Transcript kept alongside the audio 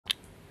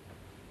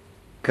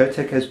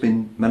Cotech has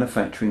been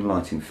manufacturing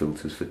lighting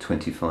filters for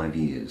 25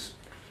 years.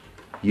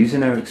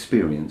 Using our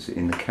experience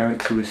in the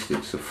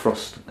characteristics of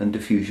frost and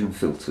diffusion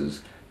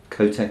filters,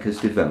 Cotech has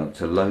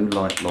developed a low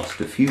light loss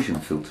diffusion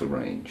filter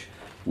range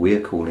we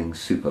are calling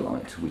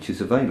SupaLite, which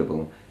is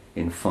available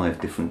in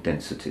 5 different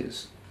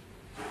densities.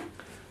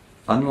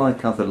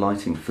 Unlike other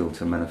lighting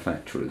filter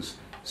manufacturers,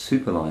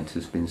 SupaLite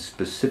has been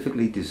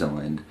specifically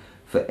designed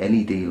for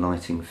LED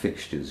lighting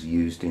fixtures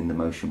used in the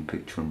motion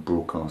picture and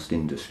broadcast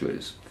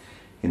industries.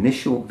 In this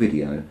short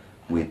video,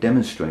 we are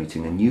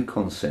demonstrating a new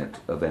concept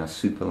of our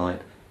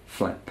SupaLite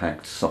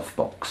flat-packed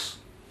SoftBox.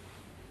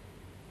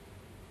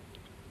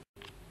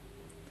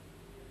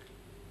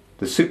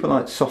 The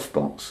SupaLite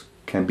SoftBox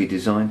can be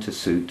designed to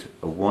suit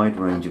a wide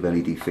range of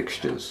LED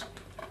fixtures.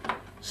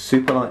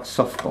 SupaLite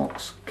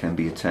SoftBox can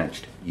be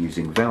attached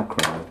using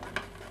Velcro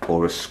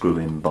or a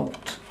screw-in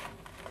bolt.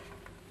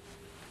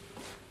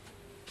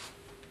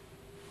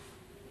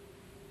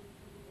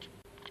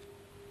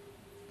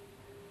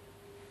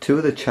 Two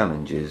of the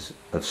challenges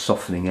of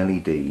softening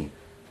LED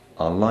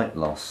are light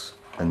loss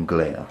and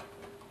glare.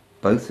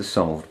 Both are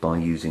solved by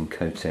using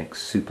Cotech's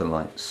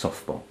SupaLite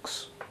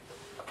SoftBox.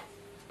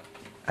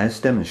 As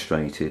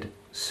demonstrated,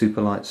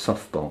 SupaLite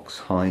SoftBox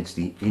hides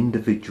the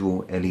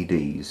individual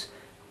LEDs,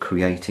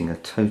 creating a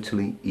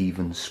totally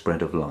even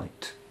spread of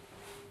light.